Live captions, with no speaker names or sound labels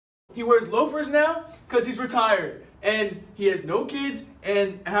He wears loafers now because he's retired. And he has no kids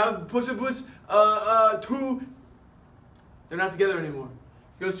and have Puss in Boots 2. They're not together anymore.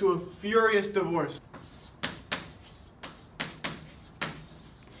 He goes to a furious divorce.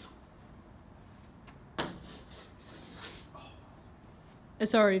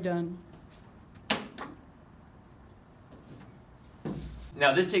 It's already done.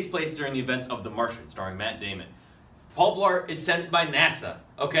 Now, this takes place during the events of The Martian, starring Matt Damon. Paul Blart is sent by NASA,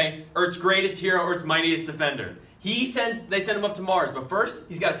 okay? Earth's greatest hero, Earth's mightiest defender. They send him up to Mars, but first,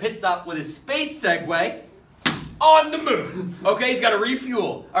 he's got a pit stop with his space Segway on the moon. Okay, he's got to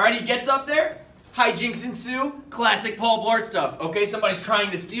refuel. All right, he gets up there, hijinks ensue, classic Paul Blart stuff. Okay, somebody's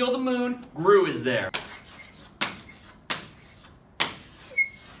trying to steal the moon, Gru is there.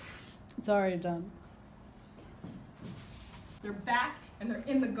 It's already done. They're back and they're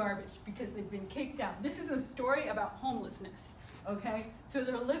in the garbage because they've been kicked out. This is a story about homelessness, okay? So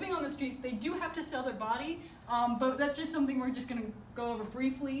they're living on the streets. They do have to sell their body, but that's just something we're just gonna go over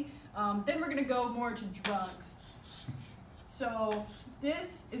briefly. Then we're gonna go more to drugs. So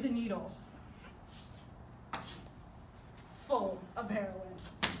this is a needle full of heroin.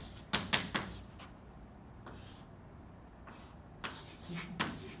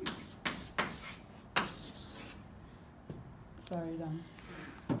 Sorry, done.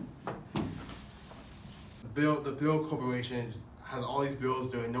 The bill corporation has all these bills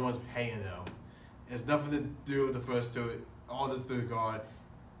due and no one's paying them. It's nothing to do with the first two. All this to God,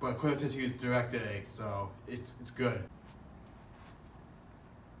 but Quentin Tarantino's directed it, so it's good.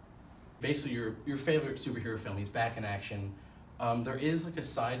 Basically, your favorite superhero film. He's back in action. There is like a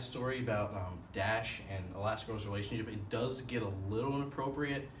side story about Dash and Elastigirl's relationship. It does get a little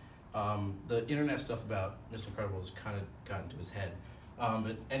inappropriate. The internet stuff about Mr. Incredible has kind of gotten to his head.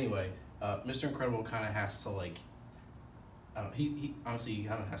 But anyway, Mr. Incredible kind of has to like, he honestly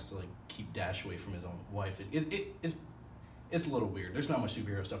kind of has to like keep Dash away from his own wife. It's a little weird. There's not much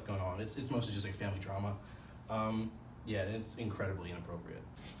superhero stuff going on. It's mostly just like family drama. Yeah, it's incredibly inappropriate.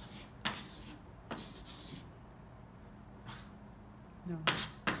 No.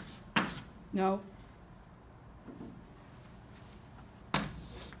 No.